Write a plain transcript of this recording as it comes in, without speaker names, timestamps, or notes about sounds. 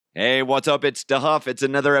Hey, what's up? It's DeHuff. It's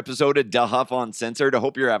another episode of DeHuff Uncensored. I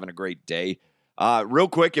hope you're having a great day. Real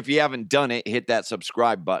quick, if you haven't done it, hit that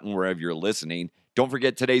subscribe button wherever you're listening. Don't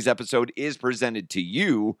forget today's episode is presented to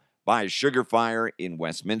you by Sugar Fire in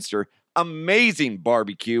Westminster. Amazing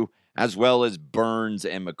barbecue, as well as Burns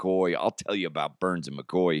and McCoy. I'll tell you about Burns and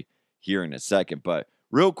McCoy here in a second. But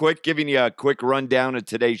real quick, giving you a quick rundown of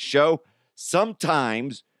today's show.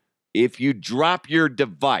 Sometimes if you drop your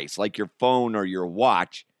device, like your phone or your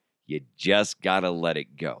watch, you just got to let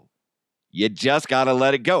it go. You just got to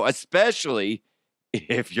let it go, especially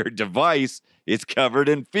if your device is covered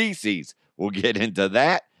in feces. We'll get into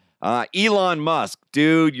that. Elon Musk,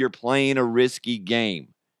 dude, you're playing a risky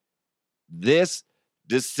game. This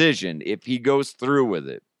decision, if he goes through with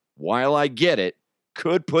it, while I get it,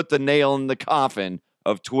 could put the nail in the coffin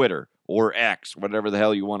of Twitter or X, whatever the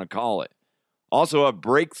hell you want to call it. Also, a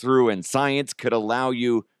breakthrough in science could allow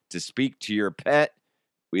you to speak to your pet.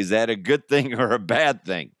 Is that a good thing or a bad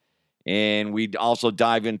thing? And we'd also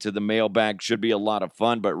dive into the mailbag. Should be a lot of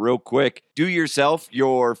fun. But real quick, do yourself,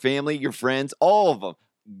 your family, your friends, all of them,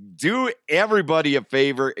 do everybody a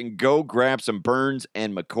favor and go grab some Burns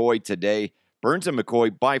and McCoy today. Burns and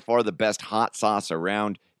McCoy, by far the best hot sauce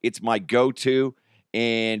around. It's my go-to.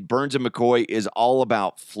 And Burns and McCoy is all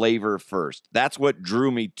about flavor first. That's what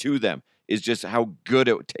drew me to them, is just how good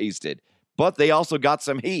it tasted. But they also got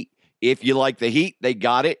some heat. If you like the heat, they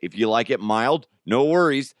got it. If you like it mild, no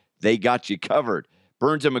worries. They got you covered.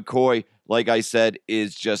 Burns and McCoy, like I said,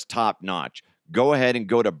 is just top notch. Go ahead and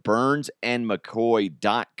go to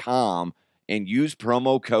burnsandmccoy.com and use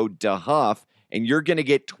promo code DeHuff, and you're going to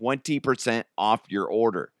get 20% off your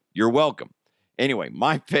order. You're welcome. Anyway,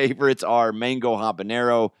 my favorites are mango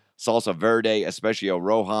habanero, salsa verde, especially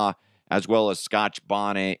roja, as well as Scotch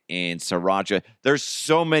bonnet and sriracha. There's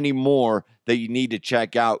so many more that you need to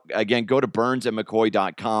check out. Again, go to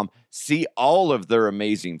burnsandmccoy.com. See all of their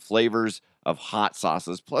amazing flavors of hot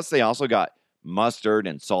sauces. Plus, they also got mustard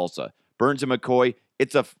and salsa. Burns and McCoy,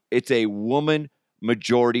 it's a woman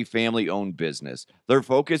majority family-owned business. Their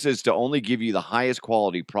focus is to only give you the highest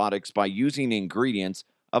quality products by using ingredients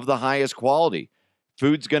of the highest quality.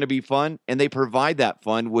 Food's going to be fun, and they provide that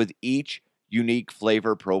fun with each unique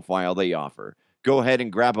flavor profile they offer. Go ahead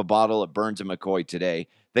and grab a bottle at Burns & McCoy today.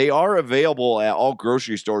 They are available at all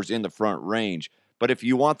grocery stores in the Front Range, but if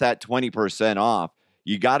you want that 20% off,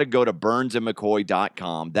 you got to go to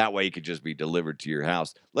burnsandmccoy.com. That way it could just be delivered to your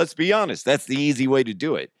house. Let's be honest, that's the easy way to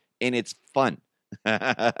do it, and it's fun.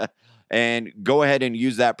 And go ahead and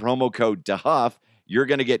use that promo code DeHuff. You're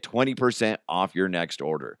going to get 20% off your next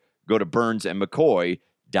order. Go to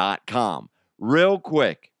burnsandmccoy.com. Real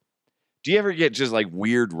quick, do you ever get just like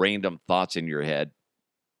weird random thoughts in your head?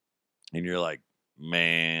 And you're like,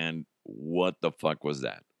 man, what the fuck was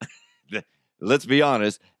that? Let's be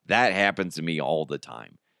honest, that happens to me all the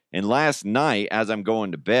time. And last night, as I'm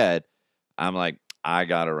going to bed, I'm like, I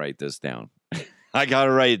got to write this down. I got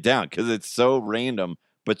to write it down because it's so random,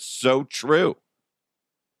 but so true.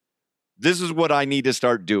 This is what I need to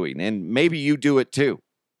start doing. And maybe you do it too.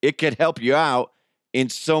 It could help you out in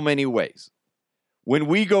so many ways. When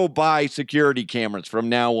we go buy security cameras from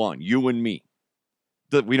now on, you and me,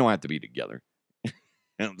 we don't have to be together.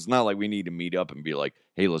 It's not like we need to meet up and be like,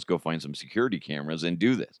 hey, let's go find some security cameras and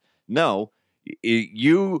do this. No,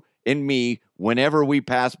 you and me, whenever we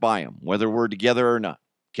pass by them, whether we're together or not,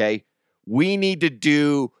 okay, we need to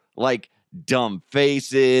do like dumb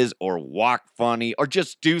faces or walk funny or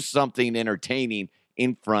just do something entertaining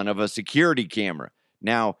in front of a security camera.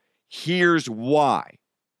 Now, here's why,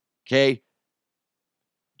 okay?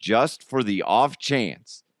 Just for the off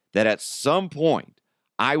chance that at some point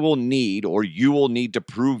I will need or you will need to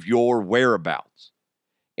prove your whereabouts.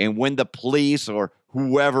 And when the police or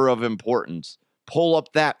whoever of importance pull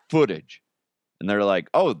up that footage and they're like,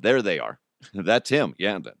 oh, there they are. That's him.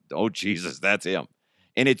 Yeah. Oh, Jesus, that's him.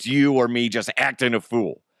 And it's you or me just acting a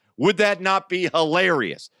fool. Would that not be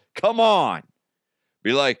hilarious? Come on.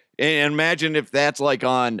 Be like, and imagine if that's like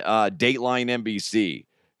on Dateline NBC.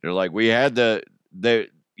 They're like, we had they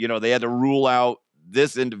had to rule out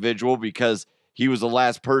this individual because he was the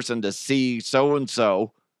last person to see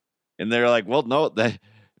so-and-so. And they're like, well, no,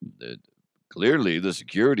 clearly the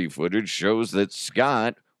security footage shows that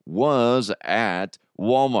Scott was at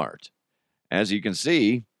Walmart. As you can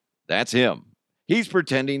see, that's him. He's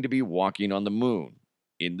pretending to be walking on the moon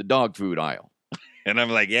in the dog food aisle. And I'm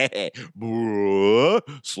like, yeah,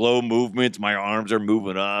 slow movements. My arms are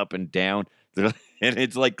moving up and down. And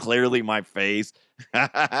it's like clearly my face.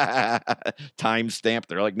 Timestamp.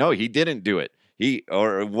 They're like, no, he didn't do it.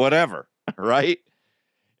 Or whatever, right?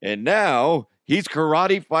 And now he's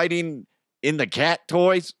karate fighting in the cat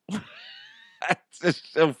toys. That's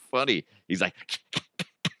just so funny. He's like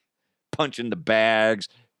punching the bags,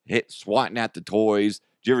 swatting at the toys.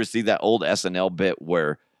 Did you ever see that old SNL bit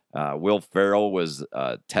where Will Ferrell was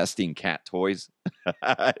testing cat toys?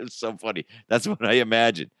 It's so funny. That's what I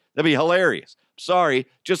imagine. That'd be hilarious. Sorry,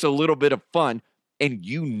 just a little bit of fun. And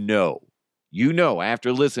you know,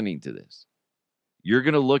 after listening to this, you're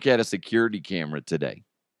going to look at a security camera today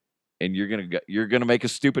and you're going to make a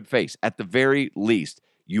stupid face. At the very least,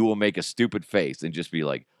 you will make a stupid face and just be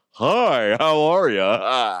like, "Hi, how are you?"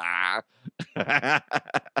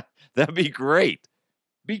 That'd be great.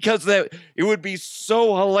 Because it would be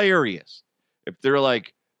so hilarious if they're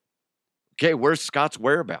like, "Okay, where's Scott's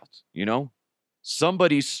whereabouts? You know,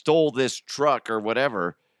 somebody stole this truck or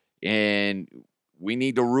whatever, and we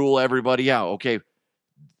need to rule everybody out." Okay,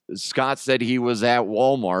 Scott said he was at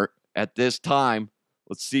Walmart at this time.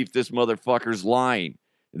 Let's see if this motherfucker's lying.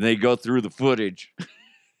 And they go through the footage.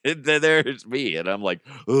 And then there's me. And I'm like,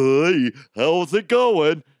 "Hey, how's it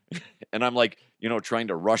going?" And I'm like, trying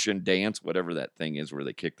to Russian dance, whatever that thing is where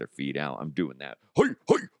they kick their feet out. I'm doing that. Hey,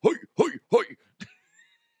 hey, hey, hey, hey.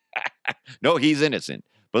 No, he's innocent.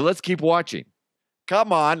 But let's keep watching.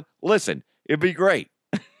 Come on, listen. It'd be great.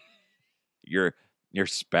 Your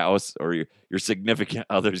spouse or your significant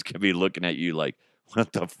others can be looking at you like,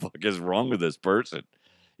 "What the fuck is wrong with this person?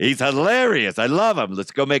 He's hilarious. I love him.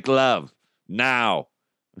 Let's go make love now."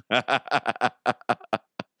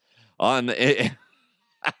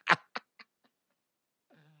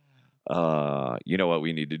 You know what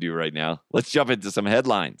we need to do right now? Let's jump into some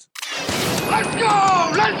headlines. Let's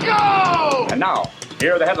go! Let's go! And now,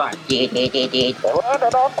 here are the headlines.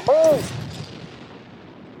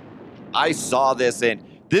 I saw this, and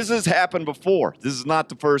this has happened before. This is not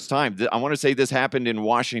the first time. I want to say this happened in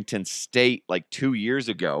Washington State like 2 years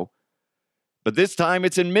ago, but this time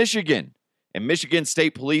it's in Michigan. And Michigan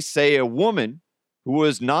State Police say a woman who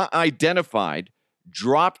was not identified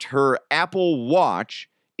dropped her Apple Watch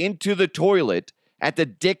into the toilet at the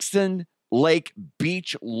Dixon Lake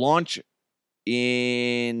Beach launch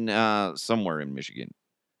in somewhere in Michigan,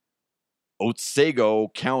 Otsego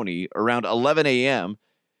County, around 11 a.m.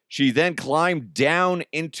 She then climbed down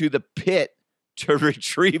into the pit to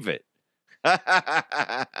retrieve it.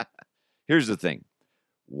 Here's the thing.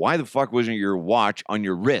 Why the fuck wasn't your watch on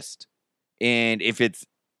your wrist? And if it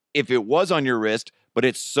was on your wrist, but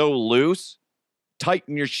it's so loose,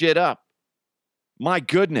 tighten your shit up. My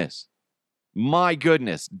goodness.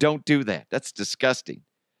 Don't do that. That's disgusting.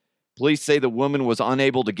 Police say the woman was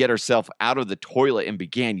unable to get herself out of the toilet and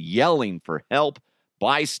began yelling for help.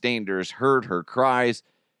 Bystanders heard her cries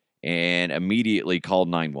and immediately called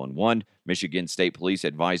 911. Michigan State Police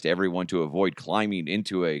advised everyone to avoid climbing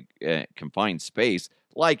into a confined space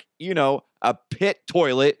like, a pit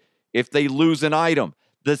toilet if they lose an item.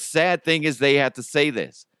 The sad thing is they have to say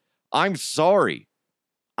this. I'm sorry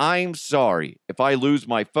if I lose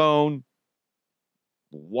my phone,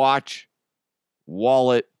 watch,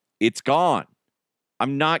 wallet, it's gone.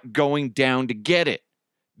 I'm not going down to get it.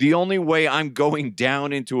 The only way I'm going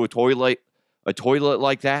down into a toilet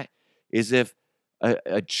like that is if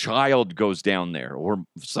a child goes down there or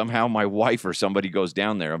somehow my wife or somebody goes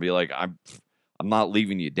down there. I'll be like, I'm not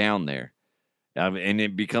leaving you down there. And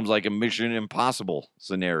it becomes like a Mission Impossible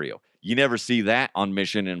scenario. You never see that on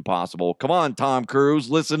Mission Impossible. Come on, Tom Cruise,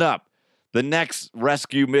 listen up. The next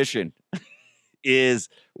rescue mission is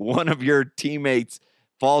one of your teammates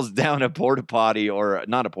falls down a porta potty, or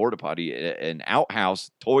not a porta potty, an outhouse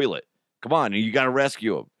toilet. Come on, you got to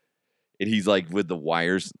rescue him. And he's like with the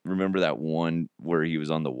wires. Remember that one where he was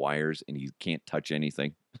on the wires and he can't touch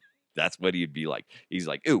anything? That's what he'd be like. He's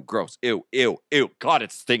like, "Ew, gross, ew, ew, ew. God,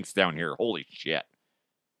 it stinks down here. Holy shit."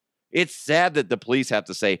 It's sad that the police have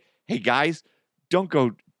to say, "Hey guys, don't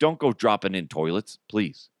go dropping in toilets,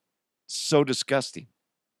 please." So disgusting.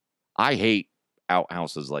 I hate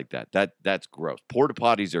outhouses like that. That's gross. Porta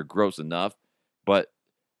potties are gross enough, but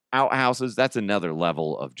outhouses, that's another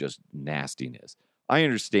level of just nastiness. I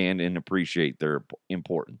understand and appreciate their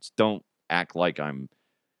importance. Don't act like I'm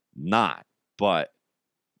not, but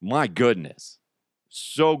my goodness,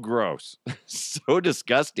 so gross, so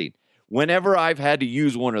disgusting. Whenever I've had to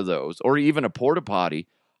use one of those or even a porta potty,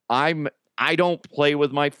 I don't play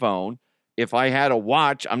with my phone. If I had a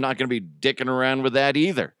watch, I'm not going to be dicking around with that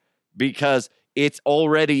either, because it's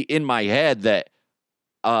already in my head that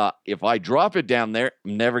if I drop it down there,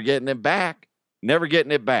 I'm never getting it back. Never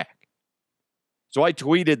getting it back. So I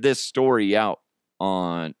tweeted this story out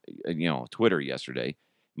on Twitter yesterday.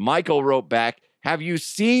 Michael wrote back, "Have you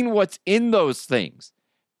seen what's in those things?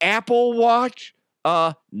 Apple Watch?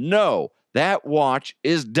 No, that watch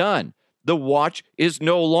is done. The watch is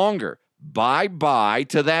no longer. Bye-bye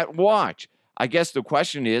to that watch. I guess the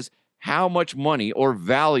question is, how much money or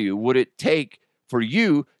value would it take for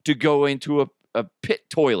you to go into a pit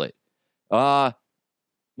toilet? Well,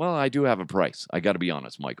 I do have a price. I got to be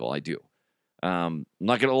honest, Michael. I do. I'm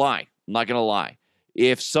not going to lie.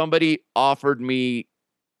 If somebody offered me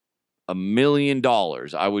 $1 million,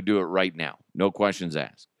 I would do it right now. No questions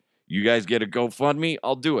asked. You guys get a GoFundMe,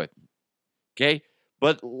 I'll do it. Okay?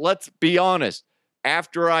 But let's be honest.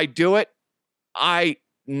 After I do it, I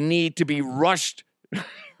need to be rushed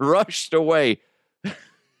away,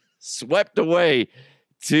 swept away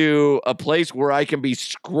to a place where I can be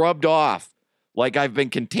scrubbed off like I've been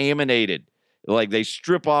contaminated. Like they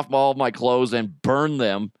strip off all my clothes and burn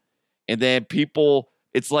them. And then people,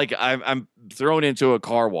 it's like I'm thrown into a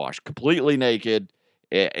car wash completely naked.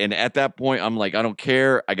 And at that point, I'm like, I don't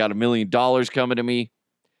care. I got $1 million coming to me.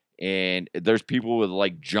 And there's people with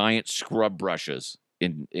like giant scrub brushes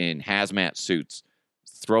in hazmat suits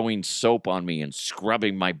throwing soap on me and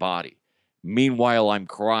scrubbing my body. Meanwhile, I'm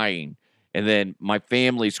crying. And then my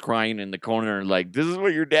family's crying in the corner like, this is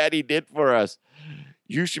what your daddy did for us.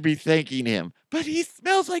 You should be thanking him. But he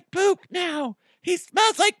smells like poop now. He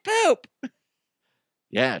smells like poop.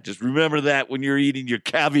 Yeah, just remember that when you're eating your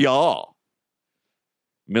caviar.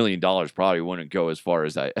 $1 million probably wouldn't go as far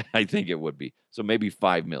as I think it would be. So maybe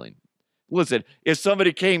 $5 million. Listen, if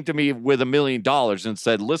somebody came to me with $1 million and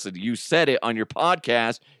said, listen, you said it on your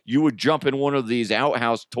podcast, you would jump in one of these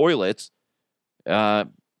outhouse toilets for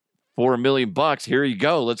 $1 million. Here you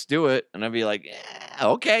go. Let's do it. And I'd be like, yeah,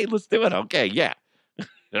 okay, let's do it. Okay, yeah.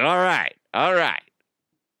 All right.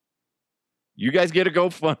 You guys get a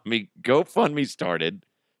GoFundMe started.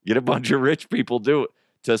 Get a bunch of rich people to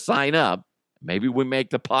sign up. Maybe we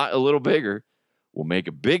make the pot a little bigger. We'll make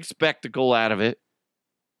a big spectacle out of it.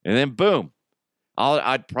 And then boom.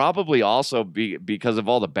 I'd probably also be, because of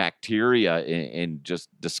all the bacteria and just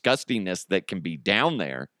disgustingness that can be down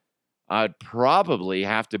there, I'd probably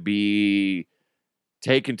have to be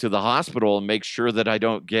taken to the hospital and make sure that I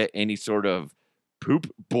don't get any sort of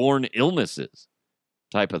poop-borne illnesses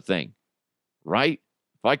type of thing. Right?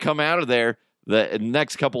 If I come out of there the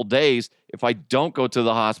next couple days, if I don't go to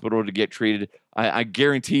the hospital to get treated, I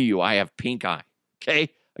guarantee you I have pink eye.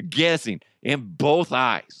 Okay? I'm guessing in both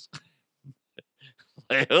eyes.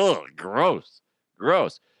 Ugh, gross.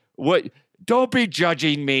 What? Don't be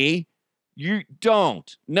judging me. You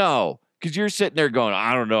don't. No. Because you're sitting there going,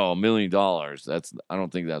 I don't know, $1 million. I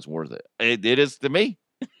don't think that's worth it. It is to me.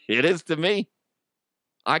 It is to me.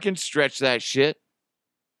 I can stretch that shit.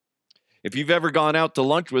 If you've ever gone out to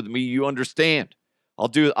lunch with me, you understand.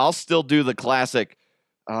 I'll still do the classic,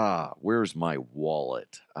 where's my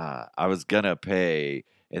wallet? I was gonna pay,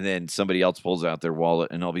 and then somebody else pulls out their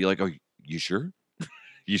wallet, and I'll be like, oh, you sure?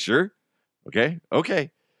 You sure? Okay.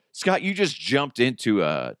 Scott, you just jumped into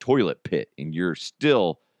a toilet pit, and you're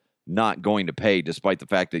still not going to pay, despite the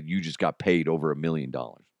fact that you just got paid over $1 million.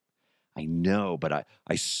 I know, but I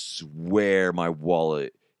swear my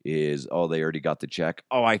wallet is, they already got the check.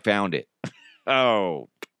 Oh, I found it. Oh,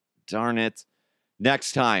 darn it.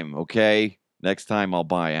 Next time, okay? Next time I'll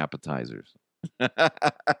buy appetizers.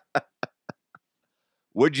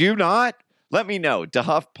 Would you not? Let me know.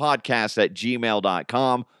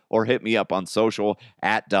 DeHuffPodcast@gmail.com or hit me up on social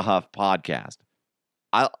 @DeHuffPodcast.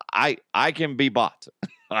 I can be bought.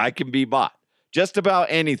 I can be bought. Just about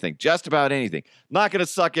anything. Not going to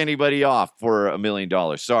suck anybody off for $1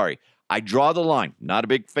 million. Sorry. I draw the line. Not a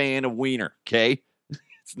big fan of wiener, okay?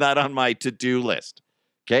 It's not on my to-do list,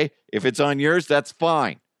 okay? If it's on yours, that's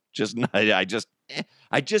fine. I just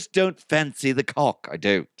don't fancy the cock. I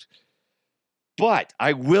don't. But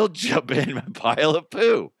I will jump in a pile of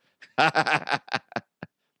poo.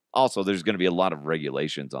 Also, there's going to be a lot of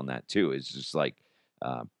regulations on that too. It's just like,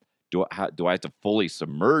 do I have to fully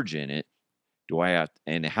submerge in it?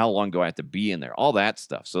 And how long do I have to be in there? All that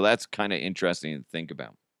stuff. So that's kind of interesting to think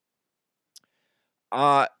about.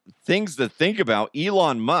 Things to think about.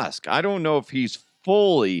 Elon Musk. I don't know if he's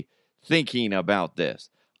fully thinking about this.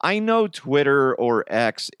 I know Twitter or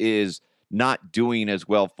X is not doing as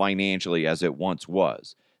well financially as it once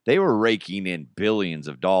was. They were raking in billions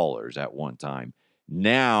of dollars at one time.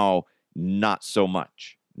 Now, not so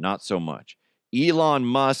much. Elon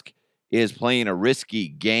Musk is playing a risky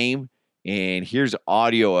game, and here's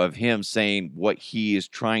audio of him saying what he is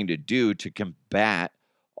trying to do to combat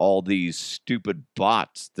all these stupid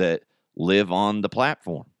bots that live on the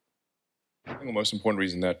platform. I think the most important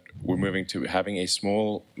reason that we're moving to having a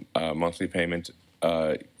small monthly payment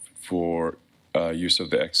for use of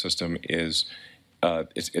the X system is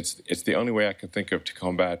it's the only way I can think of to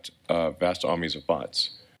combat vast armies of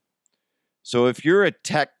bots. So if you're a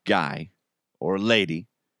tech guy or lady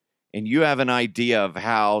and you have an idea of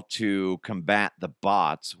how to combat the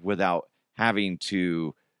bots without having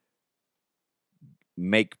to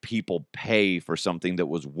make people pay for something that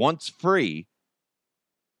was once free,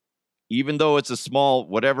 even though it's a small,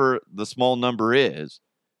 whatever the small number is,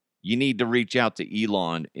 you need to reach out to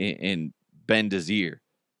Elon and bend his ear.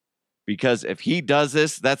 Because if he does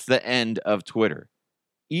this, that's the end of Twitter.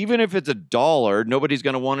 Even if it's $1, nobody's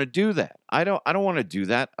going to want to do that. I don't want to do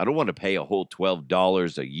that. I don't want to pay a whole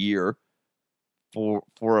 $12 a year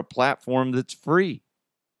for a platform that's free.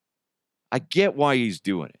 I get why he's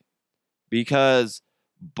doing it, because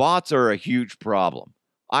bots are a huge problem.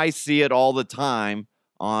 I see it all the time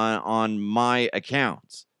on my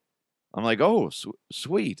accounts. I'm like, oh,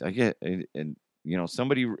 sweet. I get, and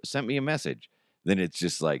somebody sent me a message. Then it's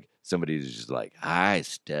just like, somebody's just like, hi,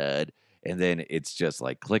 stud. And then it's just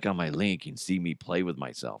like, click on my link and see me play with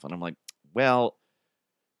myself. And I'm like, well,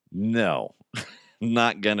 no,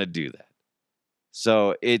 not going to do that.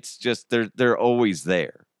 So it's just, they're always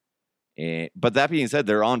there. But that being said,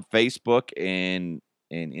 they're on Facebook and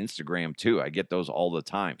Instagram too. I get those all the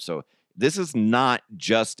time. So this is not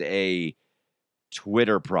just a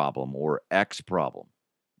Twitter problem or X problem.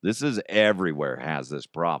 This is everywhere has this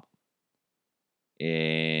problem.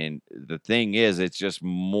 And the thing is, it's just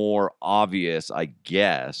more obvious, I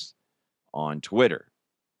guess, on Twitter.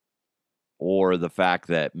 Or the fact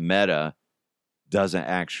that Meta doesn't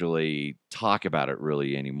actually talk about it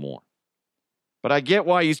really anymore. But I get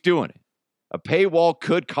why he's doing it. A paywall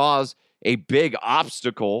could cause a big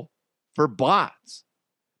obstacle for bots.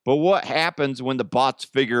 But what happens when the bots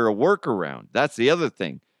figure a workaround? That's the other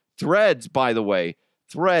thing. Threads, by the way,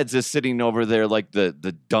 Threads is sitting over there like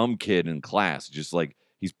the dumb kid in class, just like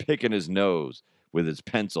he's picking his nose with his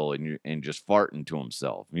pencil and just farting to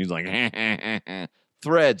himself. And he's like,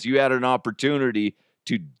 Threads, you had an opportunity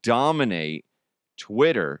to dominate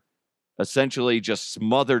Twitter, essentially just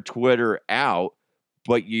smother Twitter out,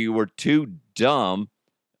 but you were too dumb,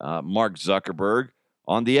 Mark Zuckerberg,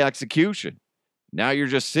 on the execution. Now you're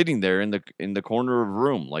just sitting there in the corner of a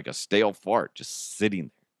room like a stale fart, just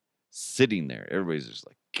sitting there. Everybody's just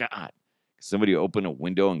like, God, can somebody open a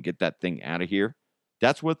window and get that thing out of here?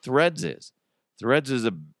 That's what Threads is. Threads is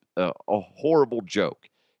a horrible joke.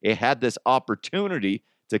 It had this opportunity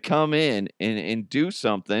to come in and do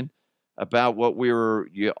something about what we were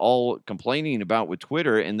all complaining about with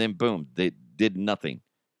Twitter, and then boom, they did nothing.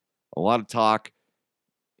 A lot of talk,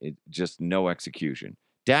 just no execution.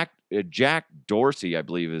 Jack Dorsey, I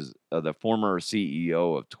believe, is the former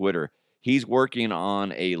CEO of Twitter. He's working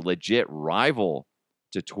on a legit rival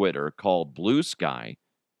to Twitter called Blue Sky.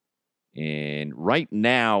 And right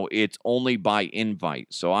now, it's only by invite.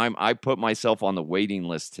 So I put myself on the waiting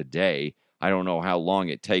list today. I don't know how long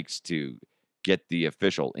it takes to get the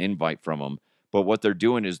official invite from them. But what they're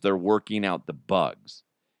doing is they're working out the bugs.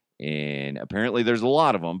 And apparently there's a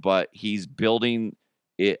lot of them, but he's building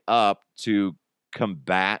it up to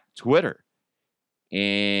combat Twitter.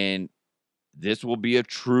 And this will be a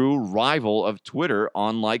true rival of Twitter,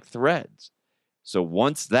 unlike Threads. So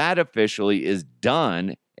once that officially is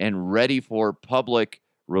done and ready for public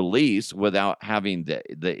release without having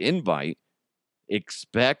the invite,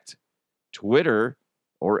 expect Twitter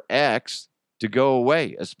or X to go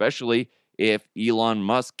away, especially if Elon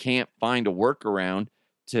Musk can't find a workaround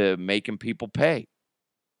to making people pay.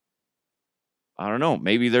 I don't know.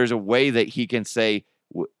 Maybe there's a way that he can say,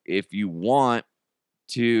 if you want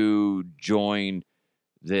to join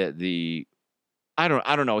the I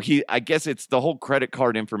don't know. I guess it's the whole credit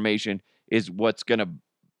card information is what's going to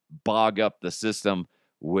bog up the system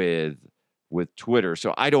with Twitter.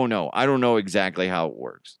 So I don't know. I don't know exactly how it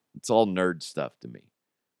works. It's all nerd stuff to me.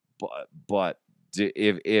 But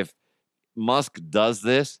if Musk does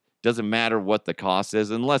this, doesn't matter what the cost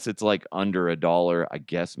is, unless it's like under $1, I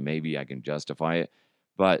guess maybe I can justify it.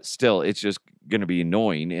 But still, it's just going to be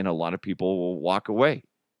annoying, and a lot of people will walk away.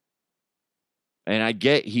 And I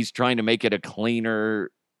get he's trying to make it a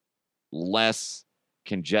cleaner, less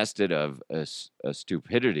congested of a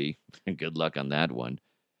stupidity. Good luck on that one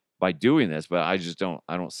by doing this, but I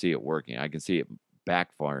don't see it working. I can see it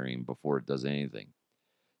backfiring before it does anything.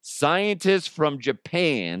 Scientists from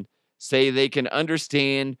Japan say they can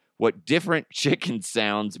understand what different chicken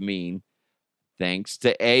sounds mean thanks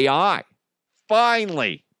to AI.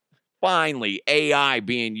 Finally, AI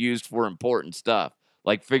being used for important stuff,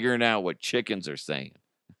 like figuring out what chickens are saying.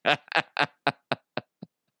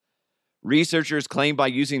 Researchers claim by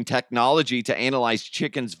using technology to analyze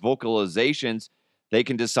chickens' vocalizations, they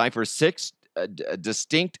can decipher 6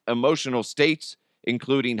 distinct emotional states,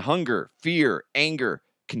 including hunger, fear, anger,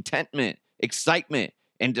 contentment, excitement,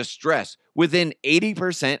 and distress within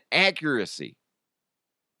 80% accuracy.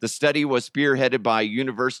 The study was spearheaded by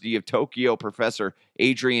University of Tokyo professor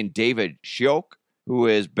Adrian David Shiok, who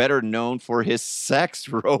is better known for his sex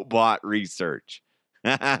robot research.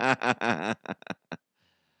 I'm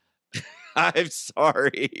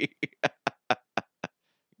sorry.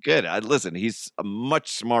 Good. Listen, he's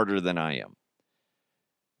much smarter than I am.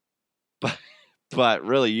 But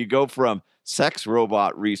really, you go from sex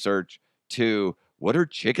robot research to what are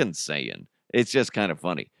chickens saying? It's just kind of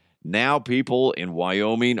funny. Now people in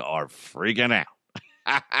Wyoming are freaking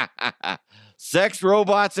out. Sex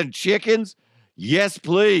robots and chickens? Yes,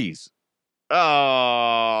 please.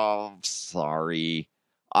 Oh, sorry.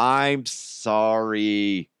 I'm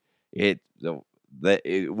sorry. It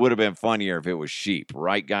would have been funnier if it was sheep,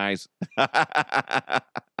 right, guys?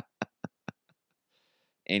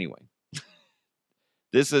 Anyway,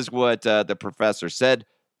 this is what the professor said.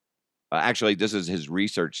 Actually, this is his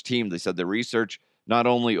research team. They said the research not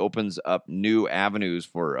only opens up new avenues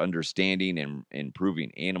for understanding and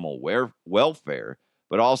improving animal welfare,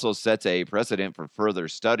 but also sets a precedent for further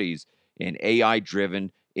studies in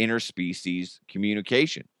AI-driven interspecies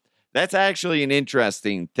communication. That's actually an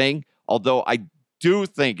interesting thing, although I do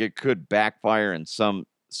think it could backfire in some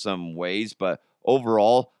ways, but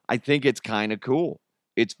overall, I think it's kind of cool.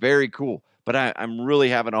 It's very cool, but I'm really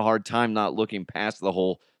having a hard time not looking past the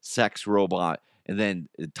whole sex robot and then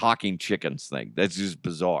talking chickens thing. That's just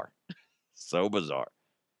bizarre. So bizarre.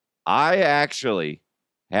 I actually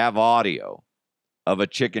have audio of a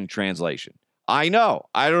chicken translation. I know.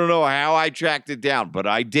 I don't know how I tracked it down, but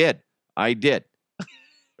I did.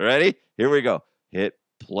 Ready? Here we go. Hit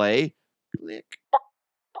play. Click.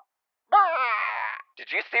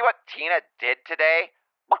 Did you see what Tina did today?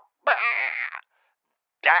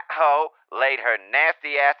 That hoe laid her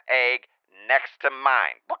nasty ass egg next to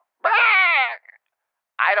mine.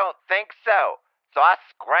 I don't think so. So I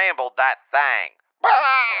scrambled that thing.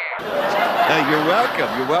 You're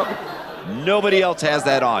welcome. You're welcome. Nobody else has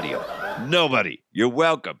that audio. Nobody. You're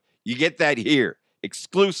welcome. You get that here.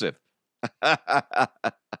 Exclusive.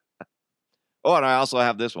 Oh, and I also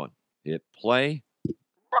have this one. Hit play.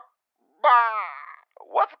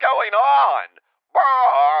 What's going on?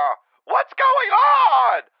 What's going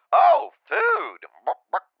on? Oh, food.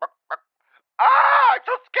 I'm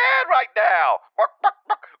so scared right now.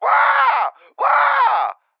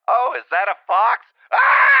 Oh, is that a fox?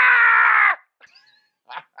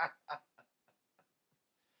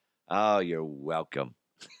 Oh, you're welcome.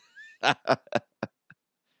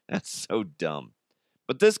 That's so dumb.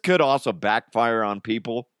 But this could also backfire on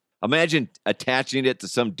people. Imagine attaching it to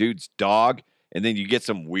some dude's dog, and then you get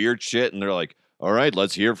some weird shit, and they're like, all right,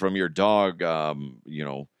 let's hear from your dog.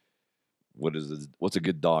 What's a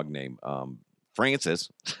good dog name?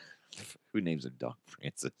 Francis. Who names a dog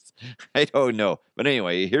Francis? I don't know. But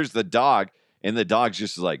anyway, here's the dog, and the dog's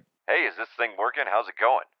just like, hey, is this thing working? How's it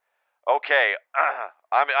going? Okay,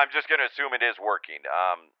 I'm just going to assume it is working.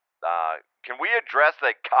 Can we address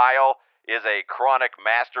that Kyle is a chronic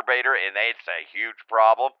masturbator and it's a huge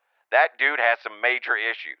problem? That dude has some major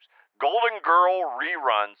issues. Golden Girl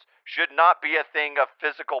reruns should not be a thing of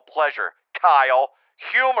physical pleasure. Kyle,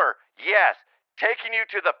 humor, yes. Taking you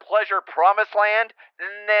to the pleasure promised land?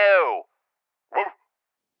 No.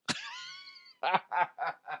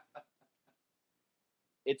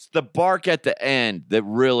 it's the bark at the end that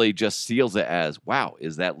really just seals it as, wow,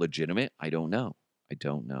 is that legitimate? I don't know.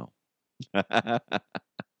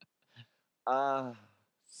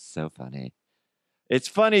 So funny. It's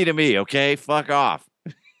funny to me, okay? Fuck off.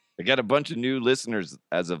 I got a bunch of new listeners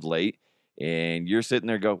as of late, and you're sitting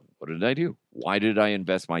there go, what did I do? Why did I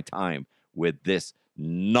invest my time with this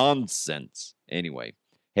nonsense? Anyway,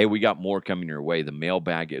 hey, we got more coming your way. The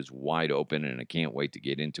mailbag is wide open, and I can't wait to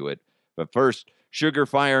get into it. But first, Sugar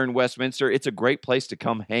Fire in Westminster. It's a great place to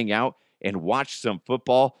come hang out and watch some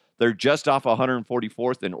football. They're just off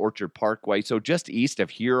 144th and Orchard Parkway, so just east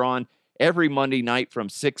of Huron. Every Monday night from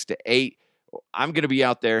 6 to 8, I'm going to be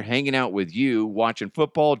out there hanging out with you, watching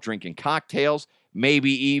football, drinking cocktails,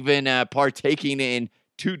 maybe even partaking in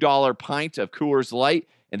 $2 pints of Coors Light,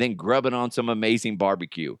 and then grubbing on some amazing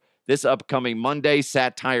barbecue. This upcoming Monday,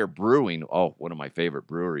 Satire Brewing, one of my favorite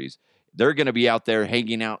breweries, they're going to be out there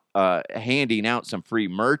handing out some free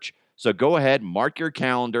merch. So go ahead, mark your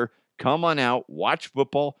calendar, come on out, watch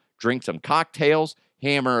football, drink some cocktails,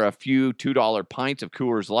 hammer a few $2 pints of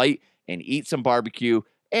Coors Light, and eat some barbecue,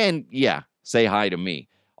 and yeah, say hi to me.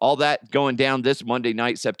 All that going down this Monday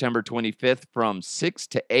night, September 25th from 6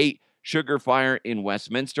 to 8, Sugar Fire in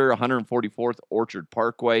Westminster, 144th Orchard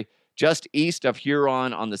Parkway, just east of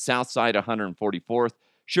Huron on the south side of 144th.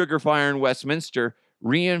 Sugar Fire in Westminster,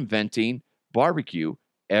 reinventing barbecue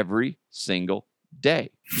every single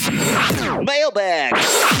day. Mailbag.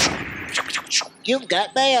 You've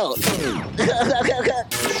got mail.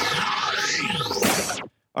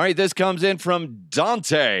 All right, this comes in from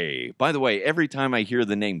Dante. By the way, every time I hear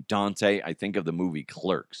the name Dante, I think of the movie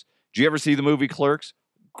Clerks. Did you ever see the movie Clerks?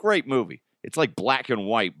 Great movie. It's like black and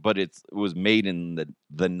white, but it was made in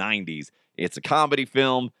the 90s. It's a comedy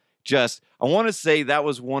film. I want to say that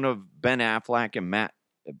was one of Ben Affleck and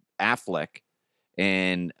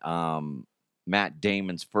Matt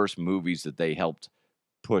Damon's first movies that they helped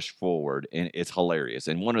push forward, and it's hilarious.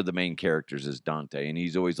 And one of the main characters is Dante, and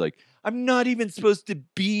he's always like, I'm not even supposed to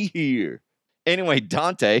be here. Anyway,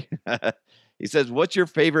 Dante, he says, what's your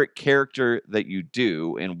favorite character that you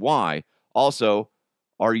do and why? Also,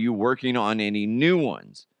 are you working on any new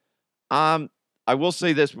ones? I will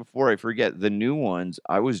say this before I forget. The new ones,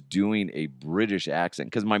 I was doing a British accent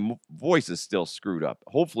because my voice is still screwed up.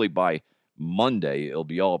 Hopefully by Monday, it'll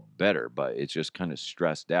be all better, but it's just kind of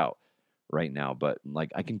stressed out right now. But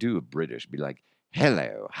like, I can do a British, be like,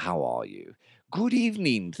 hello, how are you? Good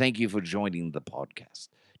evening. Thank you for joining the podcast.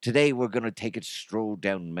 Today, we're going to take a stroll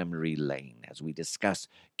down memory lane as we discuss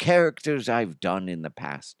characters I've done in the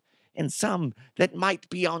past and some that might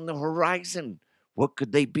be on the horizon. What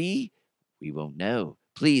could they be? We won't know.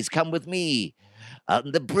 Please come with me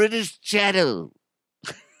on the British Channel.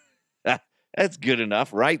 That's good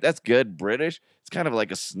enough, right? That's good British. It's kind of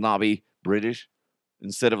like a snobby British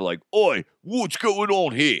instead of like, oi, what's going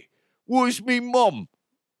on here? Where's me mum?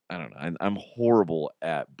 I don't know. I'm horrible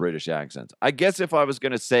at British accents. I guess if I was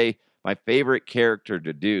going to say my favorite character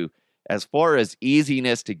to do, as far as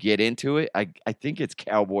easiness to get into it, I think it's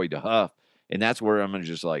Cowboy DeHuff. And that's where I'm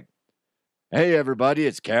just like, hey, everybody,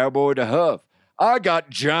 it's Cowboy DeHuff. I got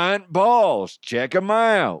giant balls. Check them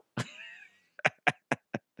out.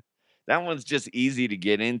 That one's just easy to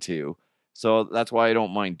get into. So that's why I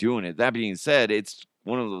don't mind doing it. That being said, it's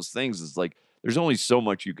one of those things. It's like there's only so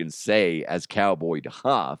much you can say as Cowboy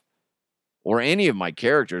DeHuff or any of my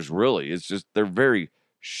characters, really. It's just they're very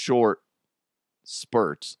short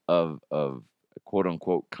spurts of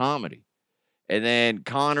quote-unquote comedy. And then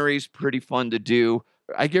Connery's pretty fun to do.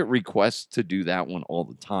 I get requests to do that one all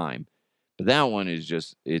the time. But that one is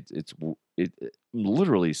just, it's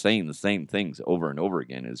literally saying the same things over and over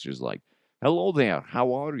again. It's just like, hello there,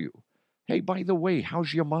 how are you? Hey, by the way,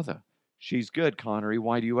 how's your mother? She's good, Connery.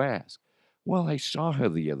 Why do you ask? Well, I saw her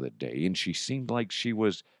the other day, and she seemed like she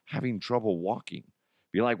was having trouble walking.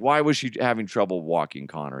 Be like, why was she having trouble walking,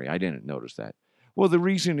 Connery? I didn't notice that. Well, the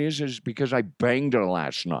reason is because I banged her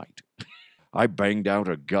last night. I banged out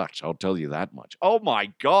her guts, I'll tell you that much. Oh,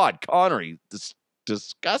 my God, Connery,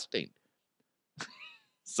 disgusting.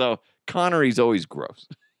 So Connery's always gross.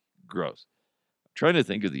 Gross. I'm trying to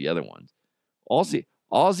think of the other ones. Aussie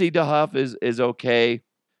DeHuff is okay.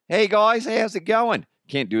 Hey, guys, how's it going?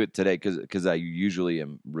 Can't do it today because I usually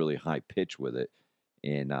am really high pitch with it,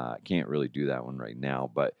 and can't really do that one right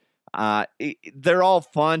now. But they're all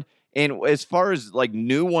fun. And as far as like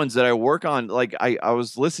new ones that I work on, like I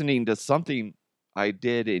was listening to something I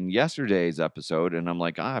did in yesterday's episode, and I'm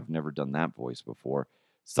like, I've never done that voice before.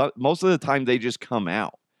 So most of the time they just come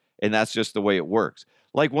out, and that's just the way it works.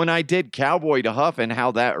 Like when I did Cowboy DeHuff and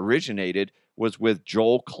how that originated was with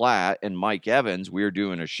Joel Klatt and Mike Evans. We were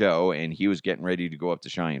doing a show, and he was getting ready to go up to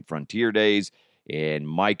Cheyenne Frontier Days, and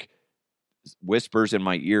Mike whispers in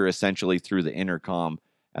my ear essentially through the intercom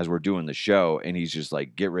as we're doing the show, and he's just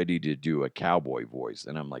like, get ready to do a cowboy voice.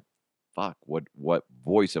 And I'm like, fuck, what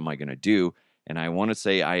voice am I going to do? And I want to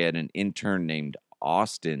say I had an intern named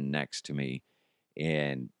Austin next to me,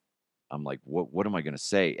 and I'm like, what am I going to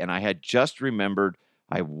say? And I had just remembered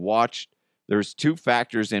there's two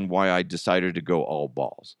factors in why I decided to go all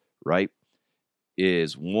balls, right?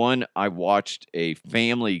 Is one, I watched a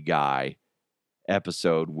Family Guy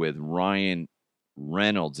episode with Ryan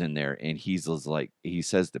Reynolds in there, and he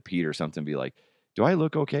says to Peter something, be like, do I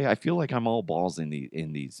look okay? I feel like I'm all balls in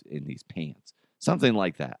these pants. Something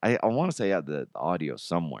like that. I want to say I have the audio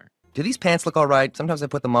somewhere. Do these pants look all right? Sometimes I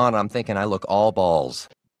put them on and I'm thinking I look all balls.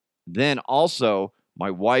 Then also,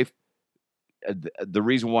 my wife, the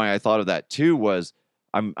reason why I thought of that too was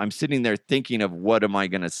I'm sitting there thinking of what am I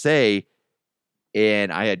going to say,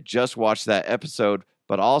 and I had just watched that episode,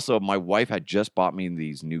 but also my wife had just bought me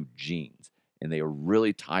these new jeans, and they were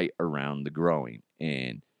really tight around the groin,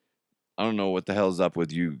 and I don't know what the hell's up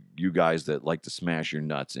with you guys that like to smash your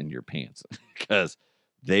nuts in your pants, because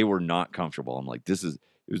they were not comfortable. I'm like, it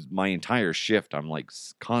was my entire shift. I'm like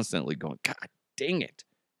constantly going, God dang it.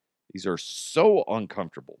 These are so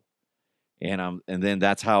uncomfortable. And then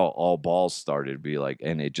that's how All Balls started to be like,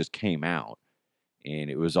 and it just came out, and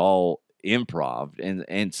it was all improv,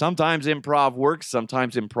 and sometimes improv works,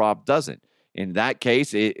 sometimes improv doesn't. In that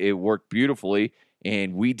case, it worked beautifully,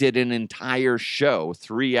 and we did an entire show,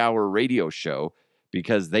 3-hour radio show,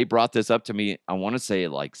 because they brought this up to me, I want to say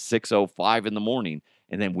at like 6:05 in the morning,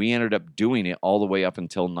 and then we ended up doing it all the way up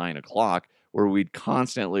until 9 o'clock, where we'd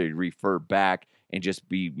constantly refer back and just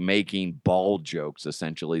be making ball jokes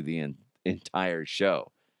essentially the entire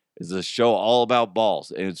show. It's a show all about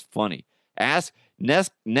balls, and it's funny. Ask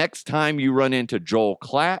next time you run into Joel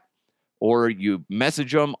Klatt or you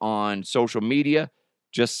message him on social media,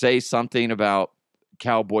 just say something about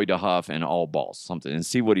Cowboy DeHuff and All Balls, something, and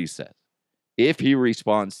see what he says. If he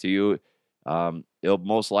responds to you, it'll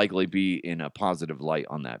most likely be in a positive light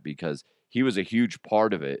on that, because he was a huge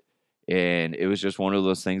part of it, and it was just one of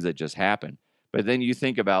those things that just happened. But then you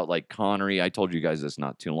think about like Connery. I told you guys this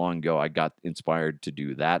not too long ago. I got inspired to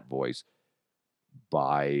do that voice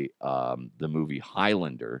by the movie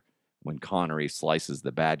Highlander, when Connery slices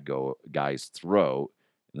the bad guy's throat,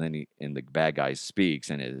 and then the bad guy speaks,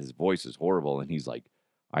 and his voice is horrible, and he's like,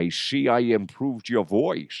 "I see I improved your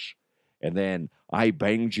voice, and then I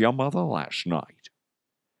banged your mother last night."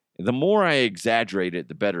 And the more I exaggerate it,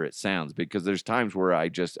 the better it sounds, because there's times where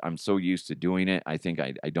I'm so used to doing it, I think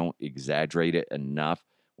I don't exaggerate it enough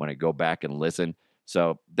when I go back and listen.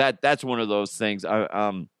 So that's one of those things.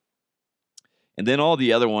 And then all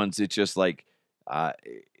the other ones, it's just like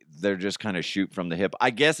they're just kind of shoot from the hip,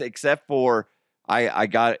 I guess, except for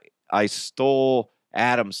I stole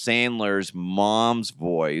Adam Sandler's mom's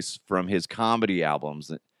voice from his comedy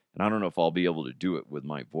albums. And I don't know if I'll be able to do it with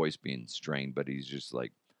my voice being strained, but he's just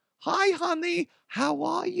like, "Hi, honey, how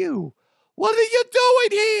are you? What are you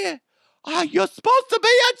doing here? You're supposed to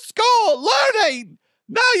be at school learning.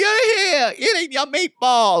 Now you're here eating your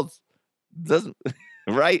meatballs." Doesn't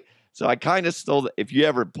right? So I kind of stole if you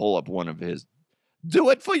ever pull up one of his, "Do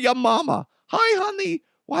it for your mama. Hi, honey,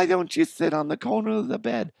 why don't you sit on the corner of the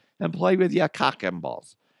bed and play with your cock and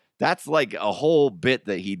balls?" That's like a whole bit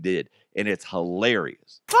that he did, and it's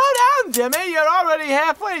hilarious. Slow down, Jimmy. You're already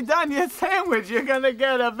halfway done your sandwich. You're going to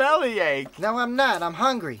get a bellyache. No, I'm not. I'm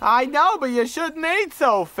hungry. I know, but you shouldn't eat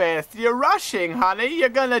so fast. You're rushing, honey. You're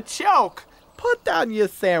going to choke. Put down your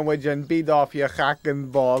sandwich and beat off your cock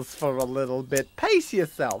and balls for a little bit. Pace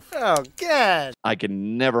yourself. Oh, God. I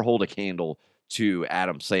can never hold a candle to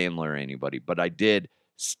Adam Sandler or anybody, but I did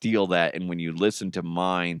steal that, and when you listen to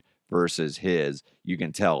mine versus his, you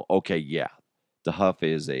can tell, okay, yeah, the Huff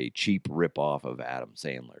is a cheap ripoff of Adam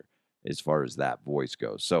Sandler as far as that voice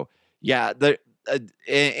goes. So, yeah,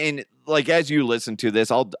 and like as you listen to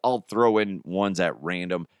this, I'll throw in ones at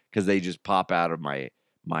random because they just pop out of my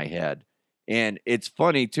head. And it's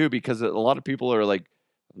funny, too, because a lot of people are like,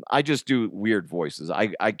 I just do weird voices.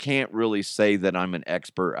 I can't really say that I'm an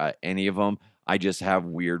expert at any of them. I just have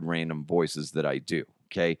weird random voices that I do,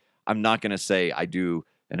 okay? I'm not going to say I do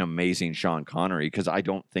an amazing Sean Connery, because I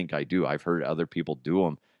don't think I do. I've heard other people do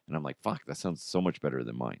them, and I'm like, fuck, that sounds so much better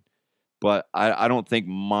than mine. But I don't think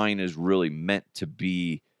mine is really meant to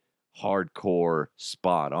be hardcore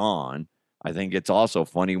spot on. I think it's also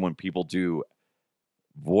funny when people do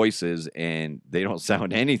voices and they don't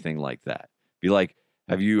sound anything like that. Be like,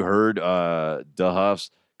 have you heard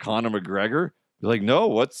DeHuff's Conor McGregor? Be like, no,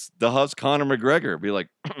 what's DeHuff's Conor McGregor? Be like,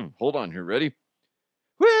 hold on here, ready?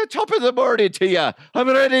 Well, top of the morning to you. I'm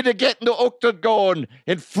ready to get in the octagon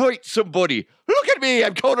and fight somebody. Look at me,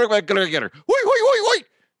 I'm Conor McGregor. Wait.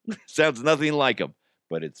 Sounds nothing like him,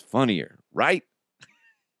 but it's funnier, right?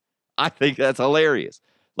 I think that's hilarious.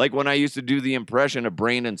 Like when I used to do the impression of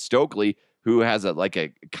Brandon Stokely, who has a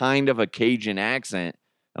kind of a Cajun accent.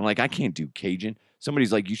 I'm like, I can't do Cajun.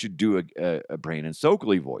 Somebody's like, you should do a Brandon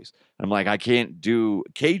Stokely voice. I'm like, I can't do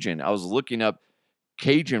Cajun. I was looking up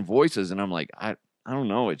Cajun voices, and I'm like, I don't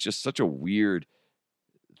know. It's just such a weird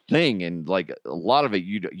thing. And like a lot of it,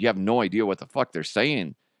 you have no idea what the fuck they're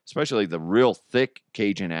saying, especially the real thick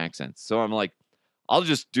Cajun accents. So I'm like, I'll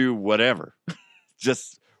just do whatever,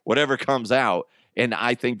 just whatever comes out. And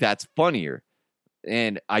I think that's funnier.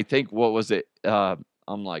 And I think, what was it? I'm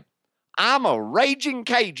like, I'm a raging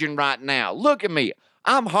Cajun right now. Look at me.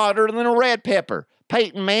 I'm hotter than a red pepper.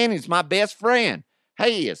 Peyton Manning's my best friend.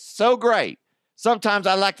 He is so great. Sometimes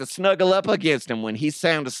I like to snuggle up against him when he's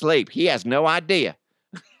sound asleep. He has no idea.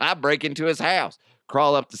 I break into his house,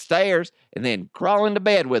 crawl up the stairs, and then crawl into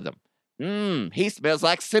bed with him. He smells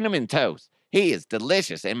like cinnamon toast. He is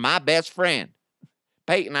delicious and my best friend.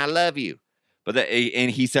 Peyton, I love you.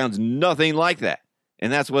 And he sounds nothing like that.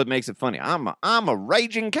 And that's what makes it funny. I'm a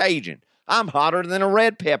raging Cajun. I'm hotter than a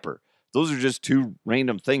red pepper. Those are just two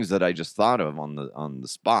random things that I just thought of on the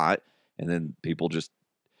spot. And then people just,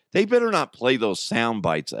 they better not play those sound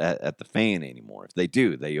bites at the fan anymore. If they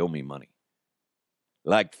do, they owe me money.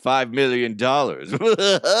 Like $5 million.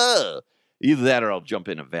 Either that or I'll jump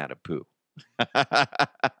in a vat of poo.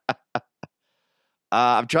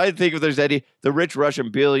 I'm trying to think if there's any. The Rich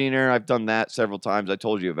Russian Billionaire, I've done that several times. I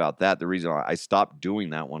told you about that. The reason I stopped doing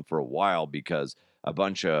that one for a while because a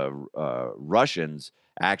bunch of Russians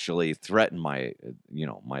actually threatened my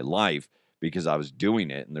life because I was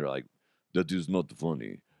doing it. And they're like, that is not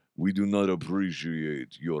funny. We do not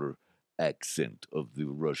appreciate your accent of the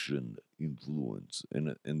Russian influence.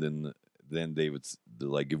 And then they would, they're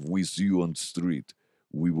like, if we see you on the street,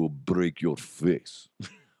 we will break your face.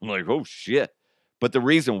 I'm like, oh, shit. But the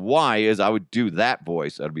reason why is I would do that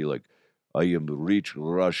voice. I'd be like, I am a rich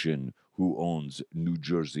Russian who owns New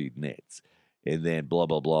Jersey Nets. And then blah,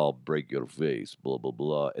 blah, blah, break your face, blah, blah,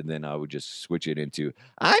 blah. And then I would just switch it into,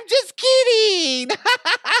 I'm just kidding.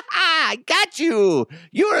 I got you.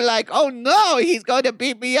 You were like, oh, no, he's going to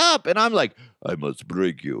beat me up. And I'm like, I must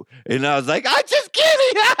break you. And I was like, I'm just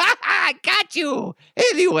kidding. I got you.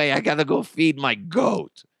 Anyway, I got to go feed my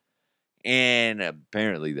goat. And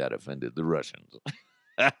apparently that offended the Russians.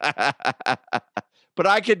 But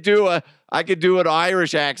I could do an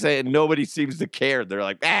Irish accent and nobody seems to care. They're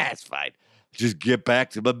like, it's fine. Just get back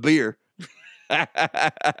to my beer.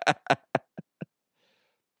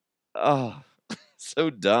 Oh, so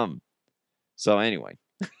dumb. So anyway,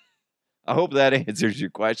 I hope that answers your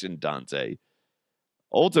question, Dante.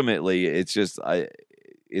 Ultimately, it's just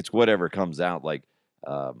it's whatever comes out. Like,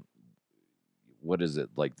 what is it?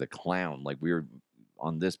 Like the clown. Like we were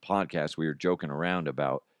on this podcast, we were joking around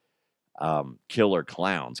about killer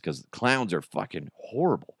clowns because clowns are fucking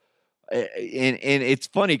horrible. And it's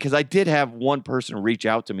funny because I did have one person reach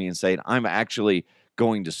out to me and say, I'm actually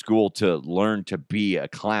going to school to learn to be a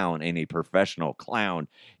clown and a professional clown.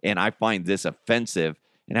 And I find this offensive.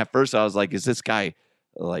 And at first I was like, is this guy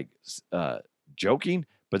like joking?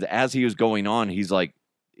 But as he was going on, he's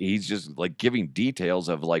just like giving details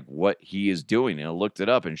of like what he is doing. And I looked it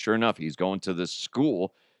up and sure enough, he's going to this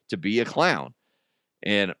school to be a clown.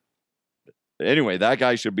 And anyway, that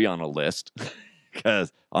guy should be on a list.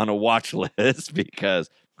 Because on a watch list, because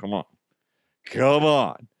come on.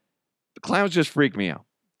 The clowns just freak me out.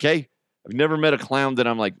 Okay. I've never met a clown that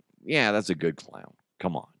I'm like, yeah, that's a good clown.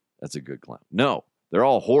 Come on. That's a good clown. No, they're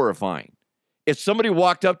all horrifying. If somebody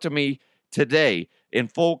walked up to me today in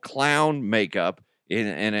full clown makeup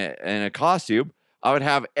in a costume, I would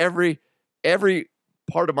have every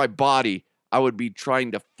part of my body, I would be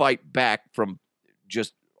trying to fight back from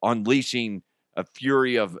just unleashing a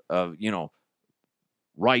fury of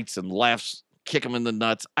rights and lefts, kick them in the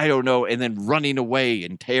nuts, I don't know, and then running away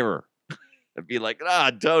in terror. I'd be like,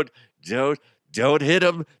 don't hit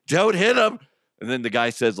him, don't hit him. And then the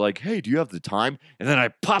guy says like, hey, do you have the time? And then I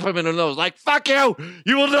pop him in the nose like, fuck you,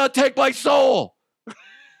 you will not take my soul.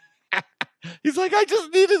 He's like, I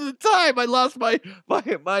just needed the time. I lost my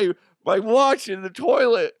watch in the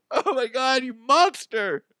toilet. Oh my God, you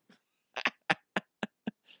monster.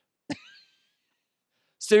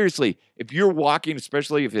 Seriously, if you're walking,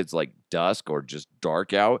 especially if it's like dusk or just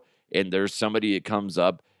dark out, and there's somebody that comes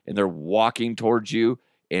up and they're walking towards you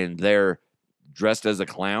and they're dressed as a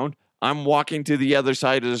clown, I'm walking to the other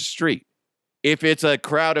side of the street. If it's a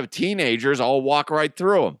crowd of teenagers, I'll walk right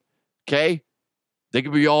through them. Okay? They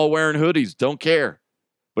could be all wearing hoodies. Don't care.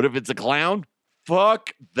 But if it's a clown,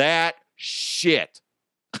 fuck that shit.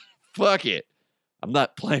 Fuck it. I'm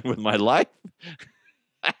not playing with my life.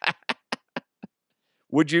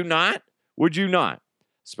 Would you not? Would you not?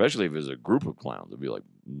 Especially if it's a group of clowns. I'd be like,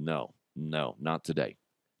 no, not today.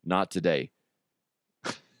 Not today.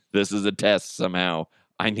 This is a test somehow.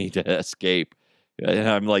 I need to escape. And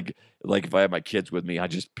I'm like if I have my kids with me, I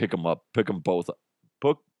just pick them up, pick them both up,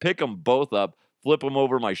 flip them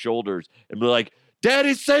over my shoulders, and be like,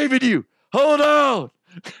 Daddy's saving you. Hold on.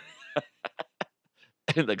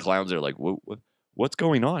 And the clowns are like, what's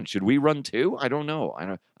going on? Should we run too? I don't know.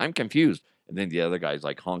 I'm confused. And then the other guy's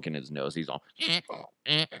like honking his nose. He's all,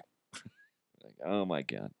 like, oh my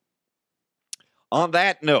God. On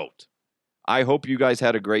that note, I hope you guys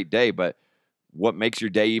had a great day, but what makes your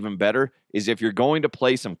day even better is if you're going to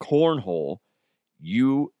play some cornhole,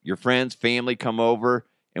 you, your friends, family come over,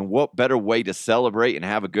 and what better way to celebrate and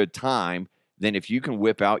have a good time than if you can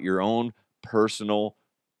whip out your own personal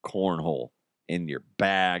cornhole in your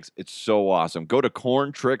bags. It's so awesome. Go to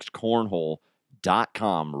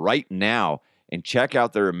corntrickscornhole.com right now and check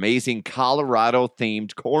out their amazing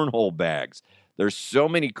Colorado-themed cornhole bags. There's so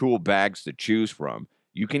many cool bags to choose from.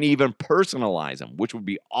 You can even personalize them, which would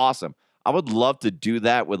be awesome. I would love to do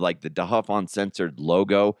that with like the DeHuff Uncensored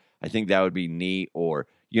logo. I think that would be neat. Or,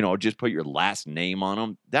 just put your last name on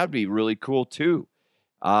them. That would be really cool too.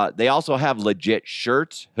 They also have legit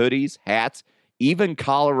shirts, hoodies, hats, even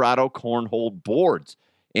Colorado cornhole boards.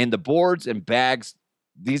 And the boards and bags,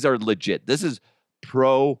 these are legit. This is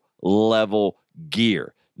pro level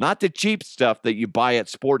gear, not the cheap stuff that you buy at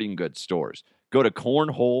sporting goods stores. Go to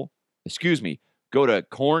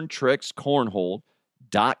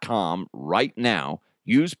corntrickscornhole.com right now.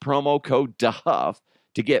 Use promo code DeHuff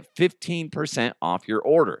to get 15% off your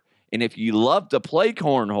order. And if you love to play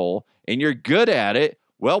cornhole and you're good at it,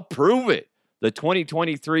 well, prove it. The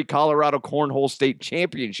 2023 Colorado Cornhole State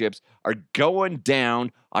Championships are going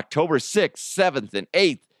down October 6th, 7th, and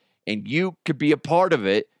 8th, and you could be a part of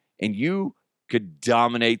it, and you could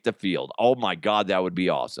dominate the field. Oh, my God, that would be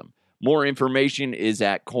awesome. More information is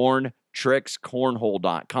at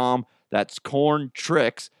corntrickscornhole.com. That's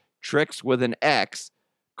corntricks, tricks with an X,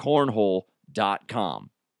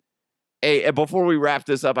 cornhole.com. Hey, before we wrap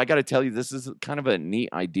this up, I got to tell you, this is kind of a neat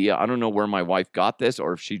idea. I don't know where my wife got this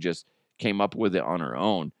or if she just came up with it on her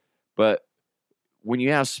own. But when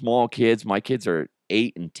you have small kids, my kids are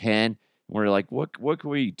 8 and 10, we're like, what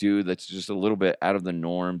can we do that's just a little bit out of the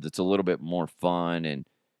norm, that's a little bit more fun and,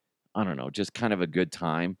 I don't know, just kind of a good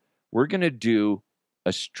time? We're going to do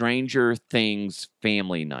a Stranger Things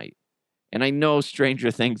family night. And I know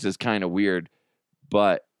Stranger Things is kind of weird,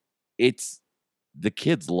 but the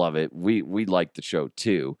kids love it. We like the show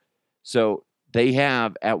too. So they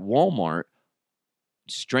have at Walmart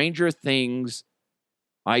Stranger Things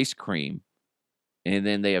ice cream, and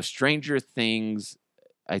then they have Stranger Things,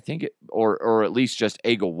 I think, or at least just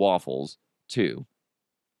Eggo waffles too.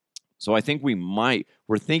 So I think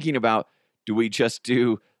we're thinking about, do we just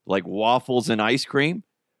do like waffles and ice cream,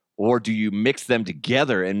 or do you mix them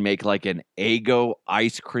together and make like an Eggo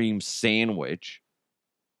ice cream sandwich?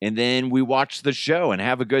 And then we watch the show and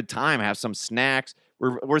have a good time, have some snacks.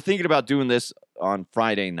 We're thinking about doing this on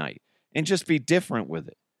Friday night and just be different with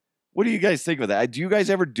it. What do you guys think of that? Do you guys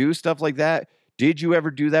ever do stuff like that? Did you ever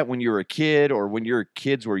do that when you were a kid or when your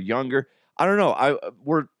kids were younger? I don't know.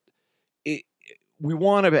 We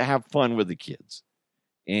want to have fun with the kids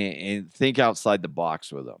and think outside the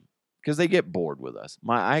box with them because they get bored with us.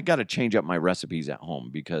 I got to change up my recipes at home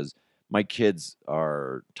because my kids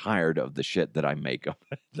are tired of the shit that I make them.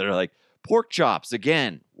 They're like, pork chops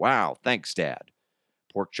again. Wow, thanks, Dad.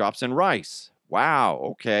 Pork chops and rice. Wow,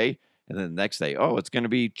 okay. And then the next day, it's going to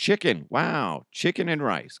be chicken. Wow, chicken and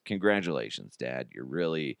rice. Congratulations, Dad. You're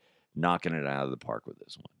really knocking it out of the park with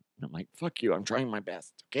this one. And I'm like, fuck you. I'm trying my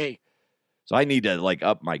best, okay? So I need to like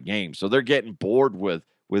up my game. So they're getting bored with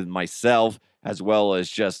myself as well as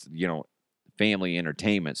just, family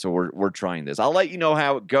entertainment. So we're trying this. I'll let you know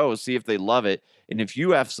how it goes, see if they love it. And if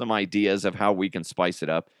you have some ideas of how we can spice it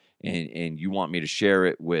up and you want me to share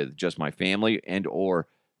it with just my family and or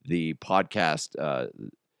the podcast,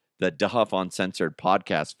 the DeHuff Uncensored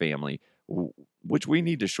podcast family, which we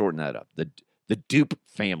need to shorten that up. The Dupe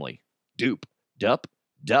family. Dupe. Dup.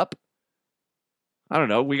 I don't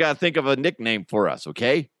know. We got to think of a nickname for us,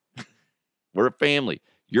 okay? We're a family.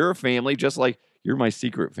 You're a family just like you're my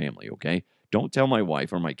secret family, okay? Don't tell my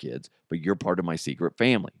wife or my kids, but you're part of my secret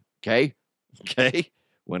family, okay? Okay?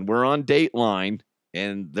 When we're on Dateline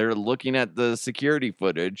and they're looking at the security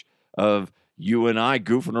footage of you and I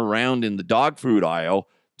goofing around in the dog food aisle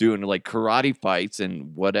doing like karate fights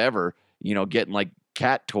and whatever, getting like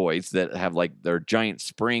cat toys that have like their giant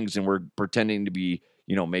springs and we're pretending to be,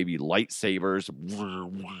 maybe lightsabers.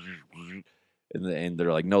 And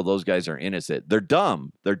they're like, no, those guys are innocent. They're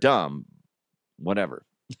dumb. Whatever.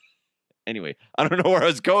 Anyway, I don't know where I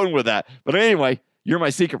was going with that. But anyway, you're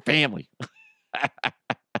my secret family.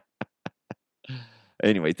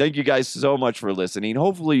 Anyway, thank you guys so much for listening.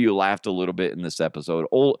 Hopefully you laughed a little bit in this episode.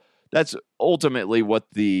 That's ultimately what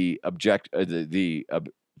God,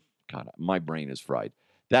 my brain is fried.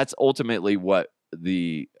 That's ultimately what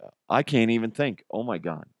I can't even think. Oh my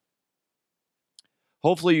God.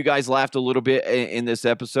 Hopefully you guys laughed a little bit in this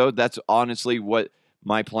episode. That's honestly what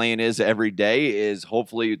my plan is every day, is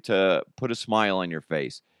hopefully to put a smile on your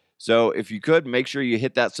face. So if you could, make sure you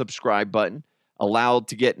hit that subscribe button, allowed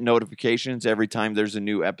to get notifications every time there's a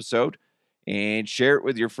new episode, and share it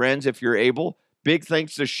with your friends if you're able. Big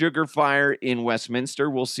thanks to Sugar Fire in Westminster.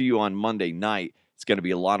 We'll see you on Monday night. It's going to be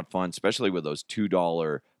a lot of fun, especially with those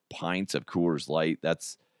 $2 pints of Coors Light.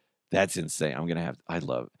 That's insane. I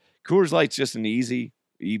love it. Coors Light's just an easy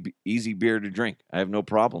beer to drink. I have no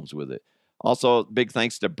problems with it. Also, big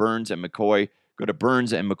thanks to Burns and McCoy. Go to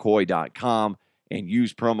burnsandmccoy.com and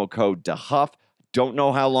use promo code DeHuff. don't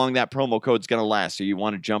know how long that promo code's going to last, so you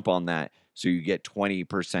want to jump on that so you get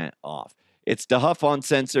 20% off. It's the Huff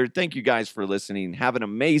Uncensored. Thank you guys for listening. Have an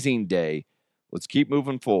amazing day. Let's keep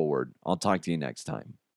moving forward. I'll talk to you next time.